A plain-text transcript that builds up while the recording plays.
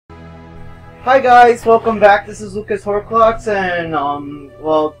Hi guys, welcome back. This is Lucas Horclux, and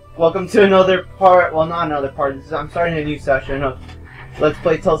well, welcome to another part. Well, not another part. I'm starting a new session of Let's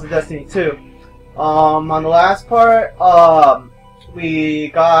Play Tales of Destiny 2. On the last part, I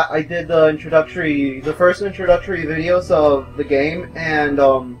did the first introductory videos of the game, and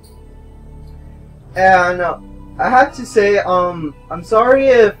I have to say, I'm sorry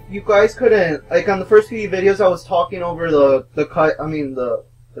if you guys couldn't, like, on the first few videos I was talking over the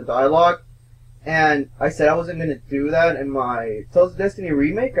dialogue, and I said I wasn't gonna do that in my Tales of Destiny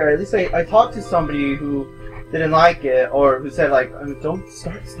remake, or at least I talked to somebody who didn't like it, or who said, like,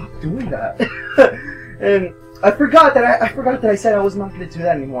 stop doing that. And I forgot that I said I was not gonna do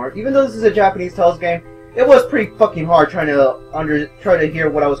that anymore. Even though this is a Japanese Tales game, it was pretty fucking hard trying to hear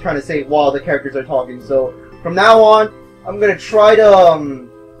what I was trying to say while the characters are talking. So from now on, I'm gonna try to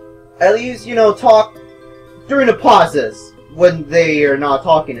at least, you know, talk during the pauses when they are not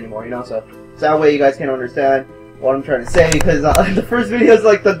talking anymore, you know, so that way you guys can understand what I'm trying to say, because the first videos,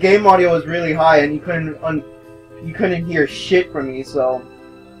 like, the game audio was really high and you couldn't hear shit from me. So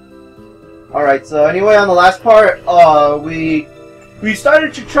alright, so anyway, on the last part, we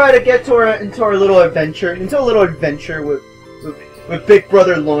started to try to get into a little adventure with Big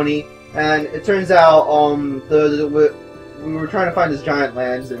Brother Loney, and it turns out we were trying to find this giant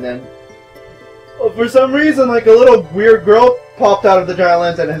lands, and then for some reason, like, a little weird girl popped out of the giant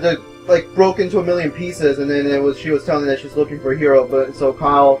lands and had like broke into a million pieces, and then she was telling me that she's looking for a hero. But so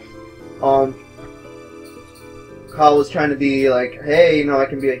Kyle was trying to be like, hey, you know, I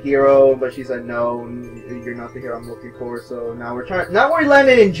can be a hero, but she said no, you're not the hero I'm looking for. So now we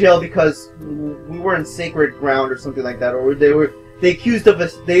landed in jail because we were in sacred ground or something like that, or they accused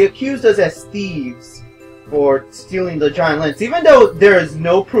us as thieves for stealing the giant lens, even though there is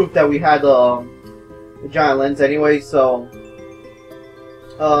no proof that we had the giant lens anyway. So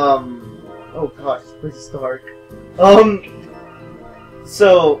oh gosh, this place is dark.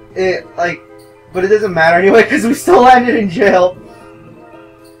 So but it doesn't matter anyway, because we still landed in jail.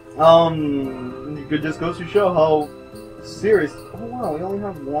 It just goes to show how serious. Oh wow, we only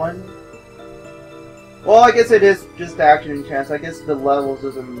have one. Well, I guess it is just action and chance. I guess the levels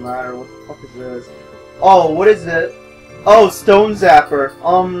doesn't matter. What the fuck is this? Oh, what is it? Oh, Stone Zapper.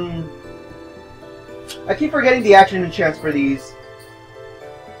 I keep forgetting the action and chance for these.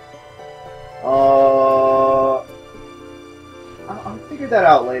 I'll figure that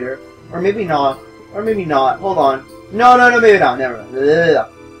out later. Or maybe not. Or maybe not. Hold on. No, maybe not. Never mind.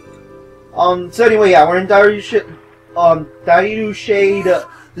 So anyway, yeah, we're in Dairyu Shade,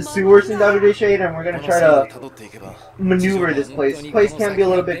 the sewers in Dairyu Shade, and we're gonna try to maneuver this place. This place can be a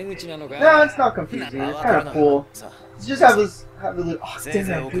little bit... No, it's not confusing. It's kind of cool. Let's just have the little... Oh,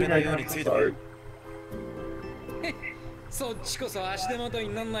 damn, I'm doing right now. I'm sorry.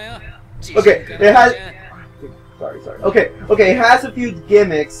 Okay, it has... Sorry. Okay, it has a few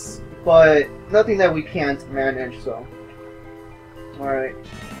gimmicks, but nothing that we can't manage, so... Alright.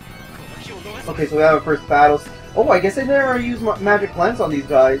 Okay, so we have our first battles. Oh, I guess I never used magic lens on these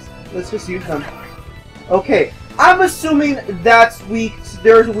guys. Let's just use them. Okay, I'm assuming that's weak...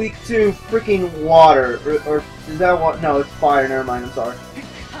 They're weak to freaking water. Or is that what? No, it's fire. Never mind, I'm sorry.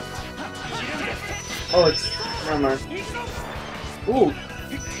 Oh, it's... Never mind. Ooh.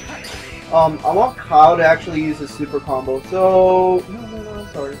 I want Kyle to actually use a super combo, so... No, I'm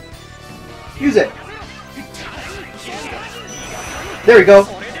sorry. Use it! There we go.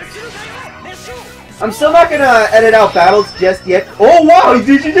 I'm still not gonna edit out battles just yet. Oh wow,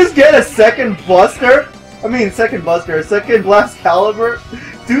 did you just get a second Buster? A second Blast Caliber?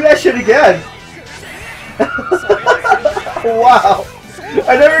 Do that shit again! Wow!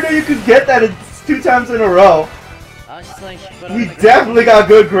 I never knew you could get that 2 times in a row. We definitely got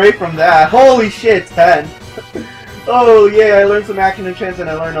good grade from that. Holy shit, 10. Oh yeah, I learned some action and chance, and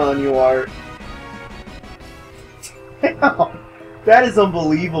I learned a new art. Damn, that is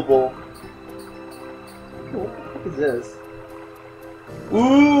unbelievable. What the fuck is this?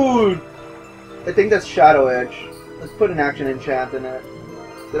 Ooh, I think that's Shadow Edge. Let's put an action enchant in it.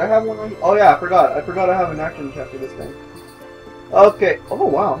 Did I have one on? Oh yeah, I forgot. I forgot I have an action enchant for this thing. Okay. Oh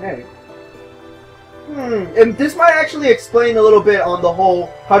wow, hey. And this might actually explain a little bit on the whole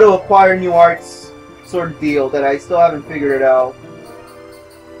how to acquire new arts sort of deal that I still haven't figured it out.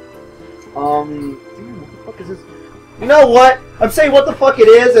 Damn, what the fuck is this? You know what? I'm saying what the fuck it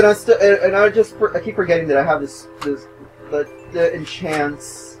is, and I keep forgetting that I have the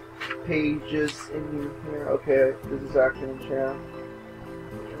enchants pages in here. Okay, this is action enchant.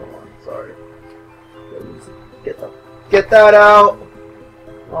 Hold on, sorry. Get that out.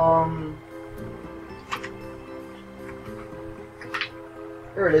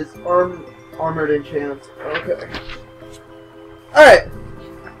 There it is. Armored enchant. Okay. Alright.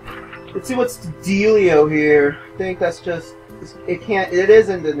 Let's see what's the dealio here. I think that's just... It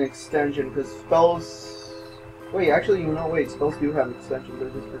isn't an extension, because spells... Wait, actually, wait, spells do have extensions. I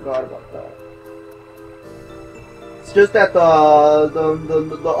just forgot about that. It's just that the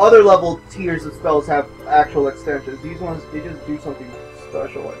other level tiers of spells have actual extensions. These ones, they just do something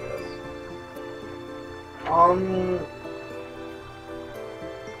special, I guess.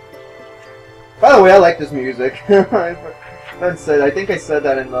 By the way, I like this music. I think I said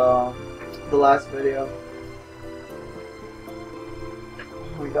that in the last video.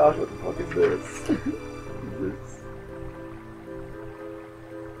 Oh my gosh, what the fuck is this?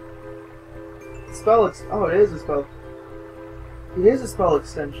 Oh, it is a spell. It is a spell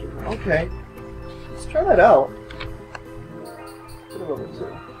extension. Okay. Let's try that out.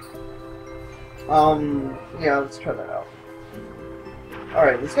 Yeah, let's try that out.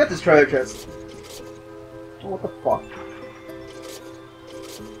 Alright, let's get this treasure chest. Oh, what the fuck?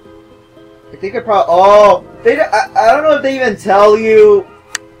 I think I probably... Oh! I don't know if they even tell you...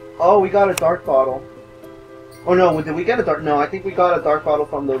 Oh, we got a dark bottle. Oh no, did we get a dark... No, I think we got a dark bottle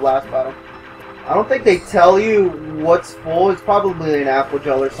from the last battle. I don't think they tell you what's full. It's probably an apple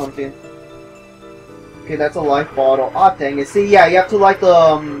gel or something. Okay, that's a life bottle. Ah, dang it. See, yeah, you have to light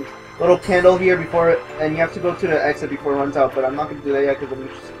the little candle here before... And you have to go to the exit before it runs out. But I'm not going to do that yet because I'm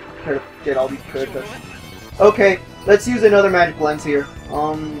just trying to get all these treasures. Okay, let's use another magic lens here.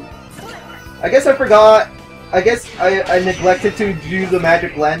 I guess I forgot. I guess I neglected to do the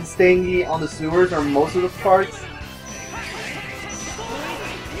magic lens thingy on the sewers or most of the parts.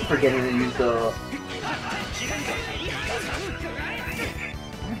 I'm forgetting to use the...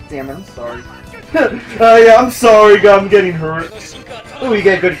 Damn it, I'm sorry. Yeah, I'm sorry, I'm getting hurt. Oh, we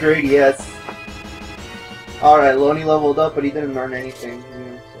get good grade, yes. Alright, Loney leveled up, but he didn't learn anything.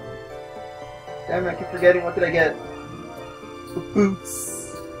 Damn it, I keep forgetting. What did I get?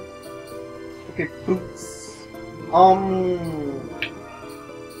 Boots. Okay, boots. I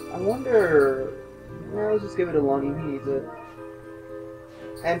wonder... I'll just give it to Lonnie. He needs it.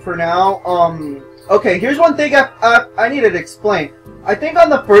 And for now, okay, here's one thing I needed to explain. I think on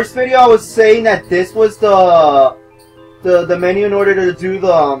the first video I was saying that this was the menu in order to do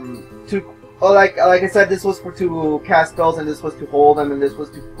the, like I said, this was to cast spells, and this was to hold them, and this was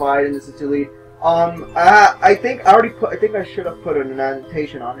to fight, and this is to lead. I think I should have put an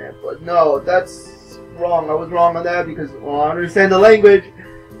annotation on it, but no, that's wrong. I was wrong on that because, well, I understand the language.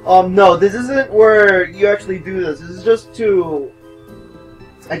 No, this isn't where you actually do this. This is just to,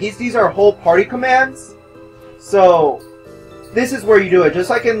 I guess these are whole party commands. So, this is where you do it. Just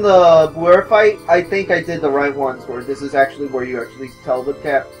like in the Buer fight, I think I did the right ones, where this is actually where you actually tell the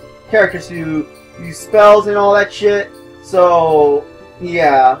characters to use spells and all that shit. So,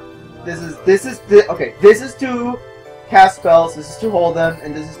 yeah. This is to cast spells, this is to hold them,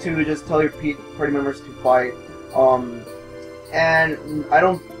 and this is to just tell your party members to fight. And I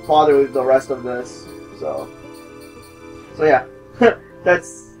don't bother with the rest of this, so yeah.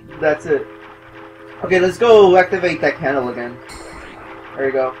 that's it. Okay, let's go activate that candle again. There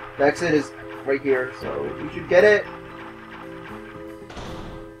you go. The exit is right here, so we should get it.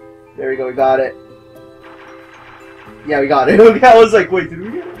 There we go, we got it. Yeah, we got it. Okay, I was like, wait, did we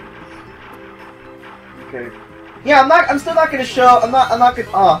get it? Okay. Yeah, I'm still not gonna show. I'm not gonna.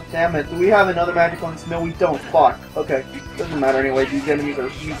 Oh, damn it. Do we have another magic lens? No, we don't. Fuck. Okay. Doesn't matter anyway. These enemies are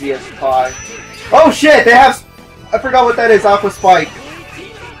easy as pie. Oh shit! They have. I forgot what that is. Aqua Spike.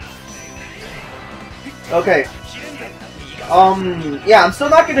 Okay. Yeah, I'm still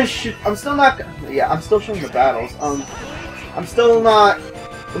not gonna shoot. Yeah, I'm still showing the battles. I'm still not.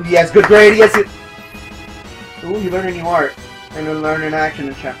 Yes, good grade. Yes. Ooh, you learned a new art and then learn an action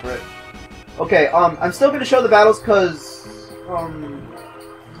and check for it. Okay, I'm still gonna show the battles because, I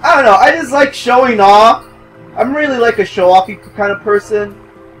don't know, I just like showing off. I'm really like a show-offy kind of person,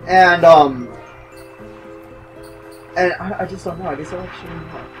 and I just don't know, I guess I like showing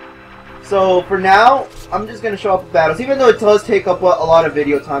off. So, for now, I'm just gonna show off the battles, even though it does take up a lot of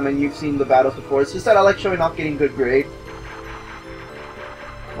video time, and you've seen the battles before. It's just that I like showing off getting good grade.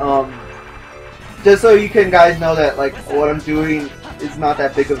 Just so you can guys know that, like, what I'm doing is not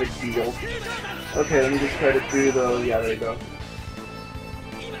that big of a deal. Okay, let me just try to do the... Yeah, there you go.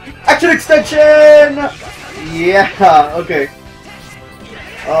 Action extension! Yeah, okay.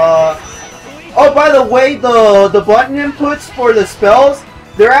 Oh, by the way, the button inputs for the spells,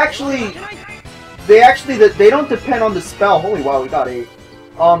 they don't depend on the spell. Holy wow, we got 8.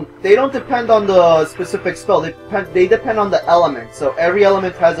 They don't depend on the specific spell. They depend on the element. So every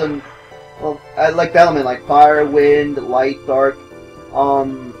element has a... Well, like the element, like fire, wind, light, dark.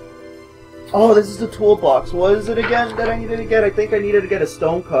 Oh, this is the toolbox. What is it again that I needed to get? I think I needed to get a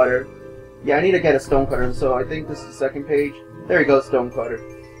stone cutter. Yeah, I need to get a stone cutter, so I think this is the second page. There we go, stone cutter.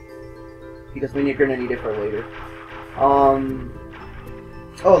 Because we're gonna need it for later. Oh,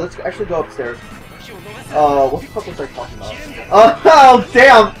 let's actually go upstairs. What the fuck was I talking about? Oh,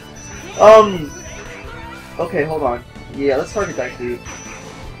 damn! Okay, hold on. Yeah, let's target that dude.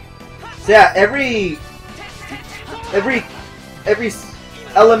 So yeah, every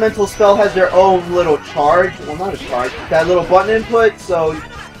elemental spell has their own little charge. Well, not a charge. That little button input, so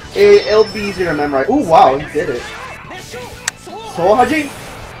it'll be easier to memorize. Ooh, wow, he did it. Soul Haji?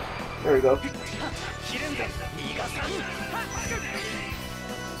 There we go.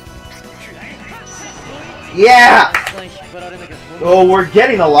 Yeah! Oh, we're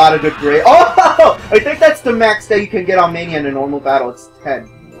getting a lot of good grade. Oh! I think that's the max that you can get on Mania in a normal battle. It's 10.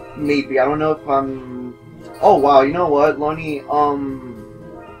 Maybe. I don't know if I'm... Oh, wow. You know what, Lonnie?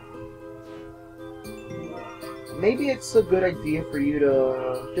 Maybe it's a good idea for you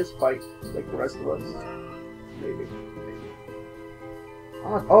to just fight like the rest of us. Maybe.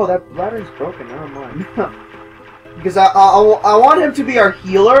 Oh, that ladder's broken. Never mind. Because I want him to be our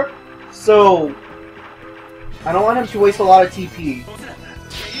healer, so I don't want him to waste a lot of TP.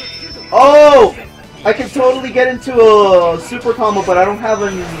 Oh! I can totally get into a super combo, but I don't have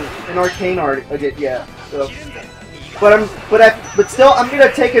an arcane art yet. So, but still, I'm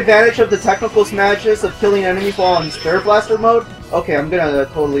gonna take advantage of the technical smashes of killing enemies while in Spirit Blaster mode. Okay, I'm gonna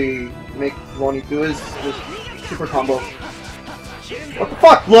totally make Lonnie do his super combo. What the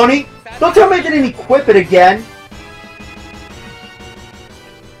fuck, Lonnie? Don't tell me I didn't equip it again.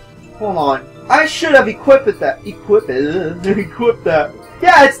 Hold on. I should have equipped that. Equip that.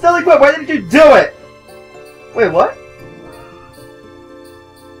 Yeah, it's still equipped. Why didn't you do it? Wait, what?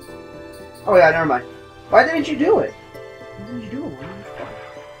 Oh yeah, never mind. Why didn't you do it? Why didn't you do it?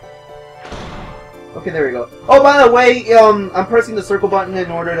 Okay, there we go. Oh, by the way, I'm pressing the circle button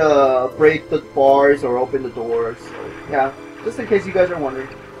in order to break the bars or open the doors. So, yeah, just in case you guys are wondering.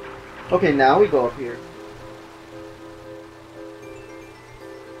 Okay, now we go up here.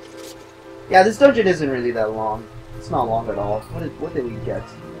 Yeah, this dungeon isn't really that long. It's not long at all. What did we get?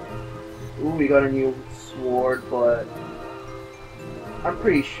 Ooh, we got a new sword, but I'm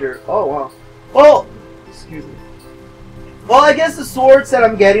pretty sure. Oh wow. Oh, excuse me. Well, I guess the swords that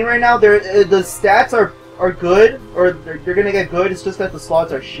I'm getting right now, the stats are good, or they're gonna get good. It's just that the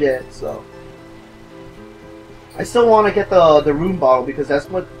slots are shit. So I still want to get the rune bottle because that's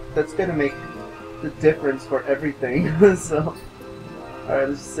gonna make the difference for everything. So all right,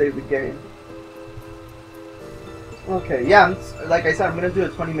 let's just save the game. Okay, yeah, like I said, I'm gonna do a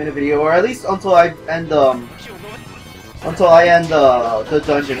 20-minute video, or at least until I end the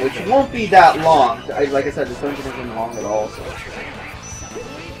dungeon, which won't be that long. Like I said, this dungeon isn't long at all. So,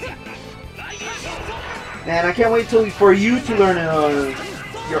 man, I can't wait for you to learn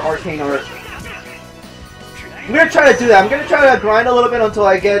your arcane art. I'm gonna try to do that. I'm gonna try to grind a little bit until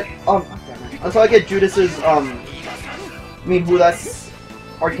I get Judas's Huda's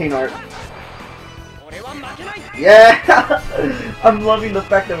arcane art. Yeah! I'm loving the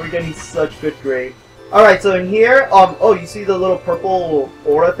fact that we're getting such good grade. Alright, so in here, oh, you see the little purple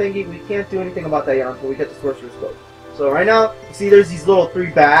aura thingy? We can't do anything about that yet until we get the Sorcerer's Scope. So right now, you see there's these little 3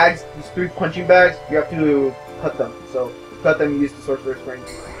 bags, these 3 punching bags. You have to cut them. So, to cut them, you use the Sorcerer's Ring.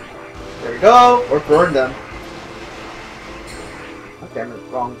 There we go! Or burn them. Oh, damn it,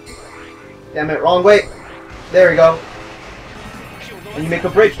 wrong. Damn it, wrong way! There we go. And you make a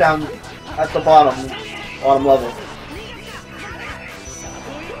bridge down at the bottom level.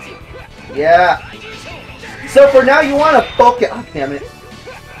 Yeah. So for now, you want to focus. Oh, damn it.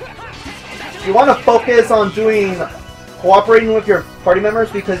 You want to focus on cooperating with your party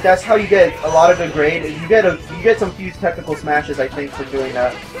members because that's how you get a lot of good grade. You get some few technical smashes, I think, for doing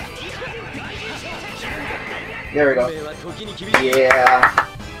that. There we go. Yeah.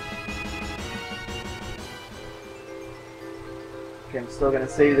 Okay, I'm still gonna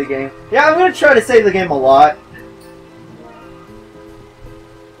save the game. Yeah, I'm gonna try to save the game a lot.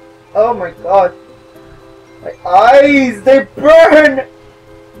 Oh my god. My eyes, they burn!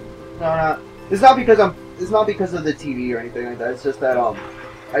 No. It's not because of the TV or anything like that. It's just that I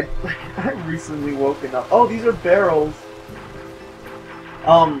recently woken up. Oh, these are barrels.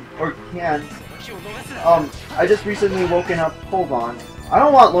 Or cans. I just recently woken up. Hold on. I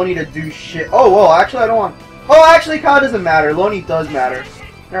don't want Lonnie to do shit. Oh, whoa, actually I don't want... Oh, actually, Kyle doesn't matter. Lonnie does matter.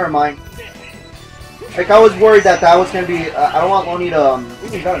 Never mind. Like, I was worried that was gonna be... I don't want Lonnie to...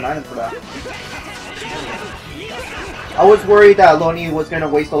 Ooh, we got an item for that. I was worried that Lonnie was gonna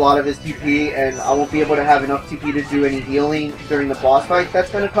waste a lot of his TP, and I won't be able to have enough TP to do any healing during the boss fight that's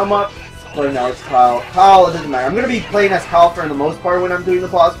gonna come up. But no, it's Kyle. Kyle, it doesn't matter. I'm gonna be playing as Kyle for the most part when I'm doing the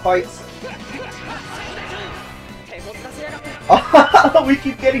boss fights. We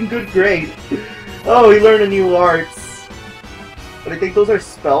keep getting good grade. Oh, we learned a new arts. But I think those are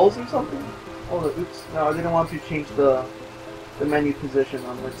spells or something? Oh, oops. No, I didn't want to change the menu position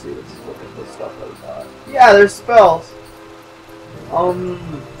on. Let's see. Let's look at the stuff that we got. Yeah, there's spells.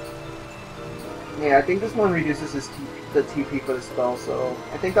 Yeah, I think this one reduces the TP for the spell, so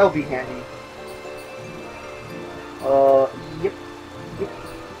I think that would be handy.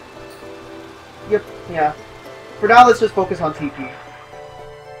 Yep, yeah. For now, let's just focus on TP.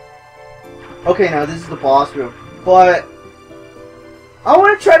 Okay, now this is the boss room, but I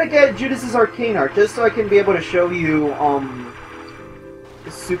want to try to get Judas's arcane art just so I can be able to show you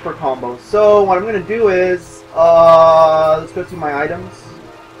the super combo. So what I'm gonna do is let's go to my items,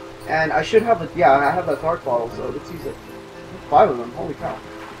 and I should have I have that dark bottle, so let's use it. 5 of them, holy cow.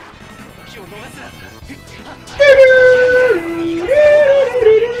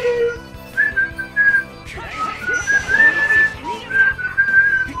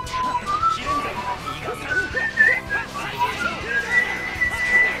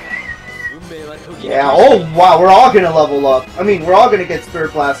 Yeah, oh wow, we're all gonna level up. I mean, we're all gonna get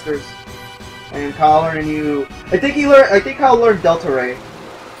Spirit Blasters. And Kyle learned a new... I think Kyle learned Delta Ray.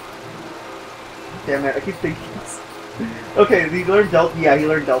 Damn it, I keep thinking this. Okay, he learned Delta... Yeah, he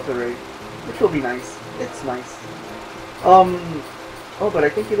learned Delta Ray. Which will be nice. It's nice. Oh, but I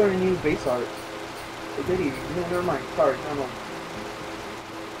think he learned a new base art. Or did he? No, never mind. Sorry, never mind.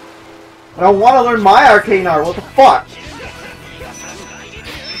 I don't want to learn my arcane art, what the fuck?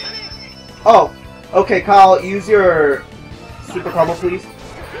 Oh, okay, Kyle, use your super combo, please.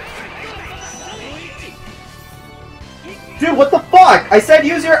 Dude, what the fuck? I said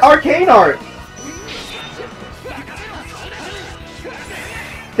use your arcane art!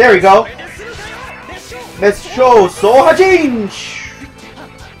 There we go. Let's show Sohajinch!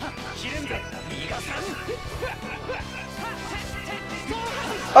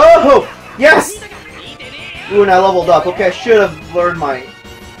 Oh! Yes! Ooh, and I leveled up. Okay, I should have learned my...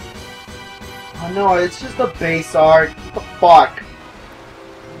 Oh no, it's just a base art. What the fuck?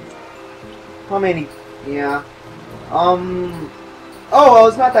 How many? Yeah. Oh, well,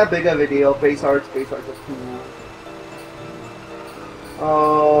 it's not that big of a deal. Base arts are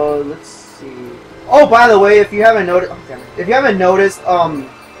cool. Let's see. Oh, by the way, if you haven't noticed,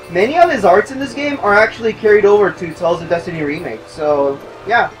 many of his arts in this game are actually carried over to Tales of Destiny Remake. So,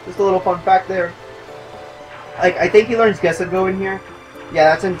 yeah, just a little fun fact there. Like, I think he learns Gesago in here. Yeah,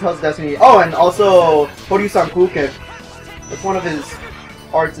 that's in Tales of Destiny. Oh, and also Horyu-san Kuken. That's one of his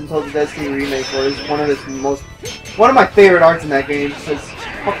arts in Tales of Destiny Remake, or is one of my favorite arts in that game, because it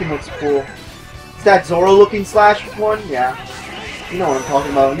fucking looks cool. It's that Zoro looking slash one? Yeah. You know what I'm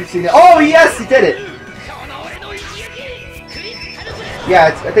talking about. You've seen it. Oh, yes! He did it!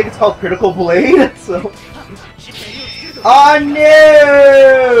 Yeah, I think it's called Critical Blade, so... Oh,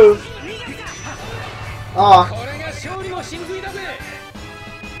 no! Oh.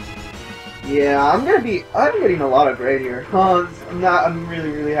 Yeah, I'm getting a lot of grade here. I'm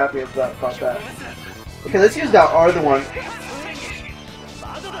really happy about that. Okay, let's use that other one.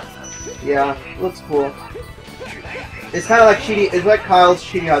 Yeah, looks cool. It's kind of like it's like Kyle's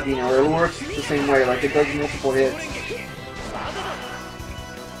Shiri Hadina, where it works the same way, like it does multiple hits.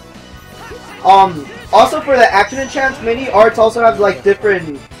 Also for the action enchants, many arts also have like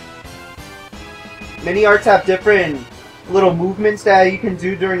different... Many arts have different little movements that you can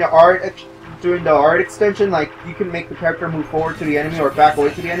do during the art extension. Like you can make the character move forward to the enemy or back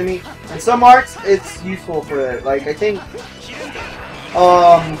away to the enemy. And some arts, it's useful for it. Like I think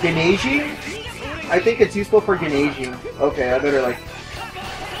Geneji. I think it's useful for Geneji. Okay, I better like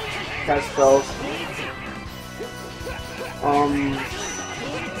cast spells.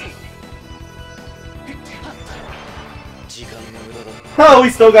 Oh, we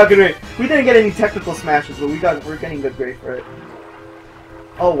still got good grade. We didn't get any technical smashes, but we're getting good grade for it.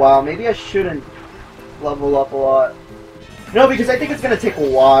 Oh wow, maybe I shouldn't level up a lot. No, because I think it's gonna take a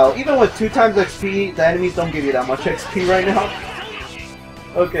while. Even with 2 times XP, the enemies don't give you that much XP right now.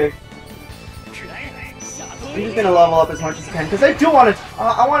 Okay. I'm just gonna level up as much as I can, because I do want to.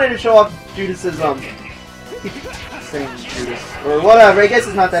 I wanted to show off Judas's saying Judas or whatever. I guess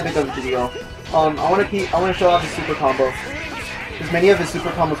it's not that big of a deal. I want to show off his super combo. Because many of his super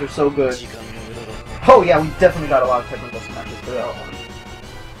combos are so good. Oh yeah, we definitely got a lot of technical smashes for that one.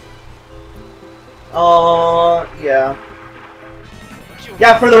 Yeah.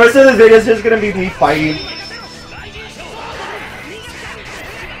 Yeah, for the rest of this video, it's just gonna be me fighting.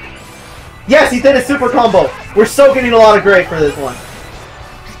 Yes, he did a super combo! We're so getting a lot of grade for this one.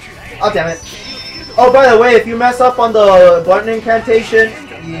 Oh, damn it. Oh, by the way, if you mess up on the button incantation,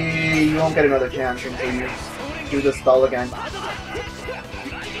 you won't get another chance until you do the spell again.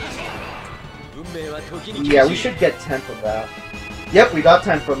 Yeah, we should get 10 from that. Yep, we got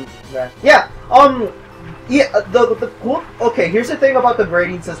 10 from that. Yeah, yeah, the cool... Okay, here's the thing about the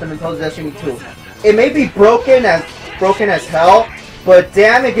grading system in Total Destiny 2. It may be broken as hell, but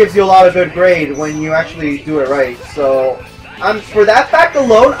damn, it gives you a lot of good grade when you actually do it right. So, for that fact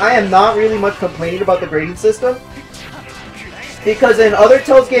alone, I am not really much complaining about the grading system. Because in other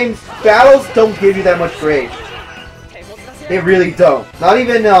Tales games, battles don't give you that much grade. They really don't. Not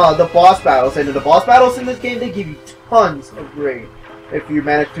even the boss battles. And the boss battles in this game, they give you tons of grade. If you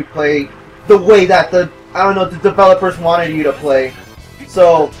manage to play the way that the developers wanted you to play.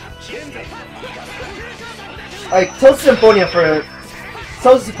 So, like, Tales of Symphonia, for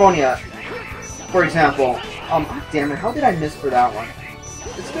example. Damn it, how did I miss for that one?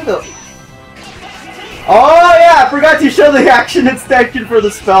 It's good to... Oh yeah, I forgot to show the action extension for the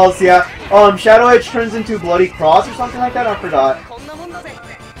spells, yeah. Shadow Edge turns into Bloody Cross or something like that, I forgot.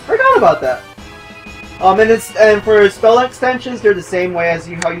 Forgot about that. And for spell extensions, they're the same way as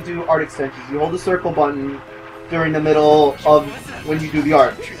how you do art extensions. You hold the circle button during the middle of when you do the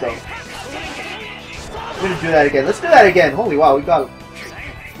art. So I'm gonna do that again. Let's do that again. Holy wow, we got it.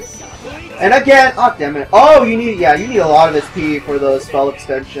 And again, oh damn it. Oh, you need a lot of SP for the spell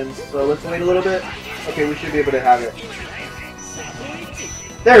extensions. So let's wait a little bit. Okay, we should be able to have it.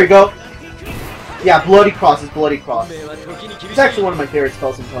 There we go. Yeah, Bloody Cross is Bloody Cross. It's actually one of my favorite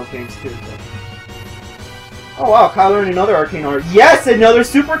spells in Tales games too. So. Oh wow, Kyle learned another arcane art. Yes, another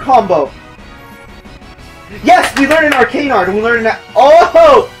super combo! Yes, we learned an arcane art, and we learned an...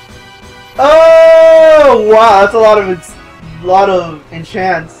 Oh! Oh! Wow, that's a lot of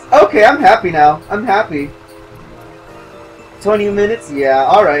enchants. Okay, I'm happy now. I'm happy. 20 minutes? Yeah,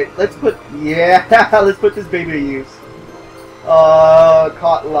 alright. Let's put... Yeah, let's put this baby to use.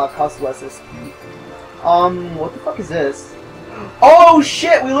 Cost less SP. What the fuck is this? Oh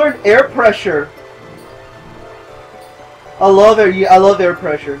shit, we learned air pressure. I love air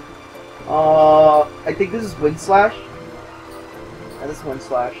pressure. I think this is Wind Slash. Yeah, this is Wind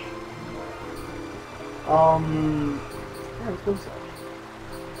Slash. Yeah, it's Wind Slash.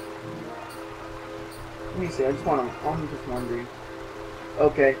 Let me see, I'm just wondering.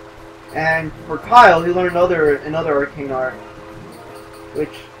 Okay. And for Kyle, he learned another arcane art.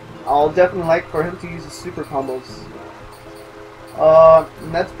 Which I'll definitely like for him to use his super combos.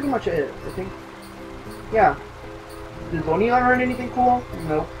 And that's pretty much it, I think. Yeah. Did Bonilla learn anything cool?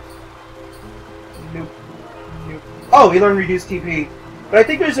 Nope. Nope. Nope. Oh, he learned reduced TP. But I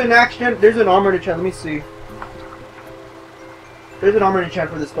think there's an armor enchant. Let me see. There's an armor enchant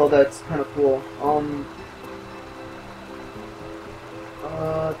for this spell that's kind of cool.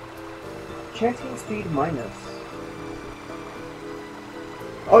 Chanting speed minus.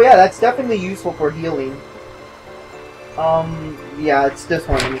 Oh yeah, that's definitely useful for healing. Yeah, it's this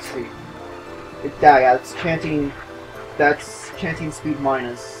one. Let me see. Yeah, it's chanting. That's chanting speed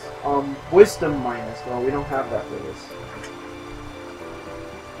minus. Wisdom minus. Well, we don't have that for this.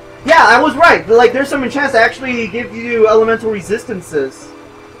 Yeah, I was right. Like, there's some enchants that actually give you elemental resistances.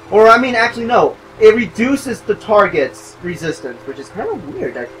 Or, I mean, actually, no. It reduces the target's resistance, which is kind of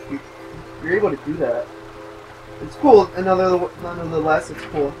weird that you're able to do that. It's cool. Nonetheless, it's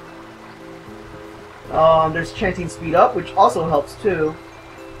cool. There's chanting speed up, which also helps too.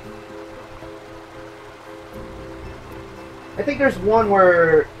 I think there's one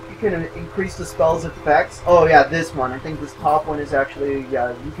where you can increase the spell's effects. Oh yeah, this one. I think this top one is actually,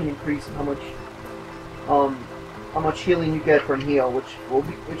 yeah, you can increase how much healing you get from heal,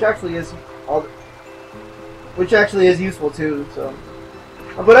 which actually is useful too. So,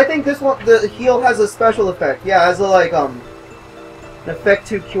 but I think this one, the heal has a special effect. Yeah, it has a an effect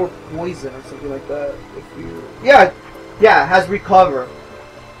to cure poison or something like that. If you, yeah, it has recover.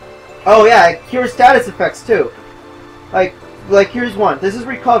 Oh yeah, it cures status effects too. Like here's one. This is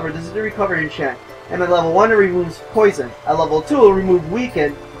recover. This is the recovery enchant. And at level 1 it removes poison. At level 2 it will remove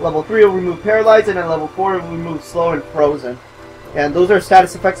weaken. Level 3 it will remove paralyzed, and at level 4 it will remove slow and frozen. And those are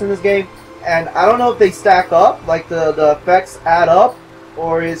status effects in this game. And I don't know if they stack up, like the effects add up,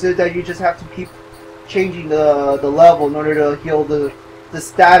 or is it that you just have to keep changing the level in order to heal the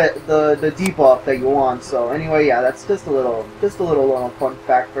debuff that you want. So anyway, yeah, that's just a little fun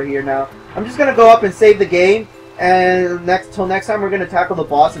fact for here now. I'm just gonna go up and save the game. And till next time, we're gonna tackle the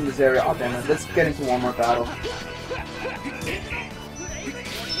boss in this area. Oh damn it! Let's get into one more battle.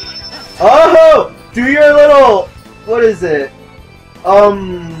 Oh, do your little, what is it? Oh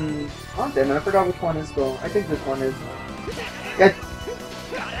damn it! I forgot which one is though. I think this one is. Yeah.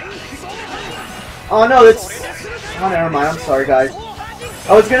 Oh no, it's... Oh, never mind. I'm sorry, guys.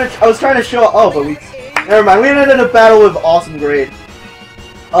 I was trying to show... Oh, but we... Never mind. We ended in a battle with Awesome Grade.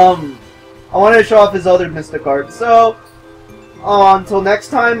 I wanted to show off his other Mystic Art. So, until next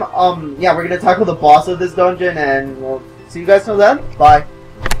time, yeah, we're gonna tackle the boss of this dungeon, and we'll see you guys till then. Bye.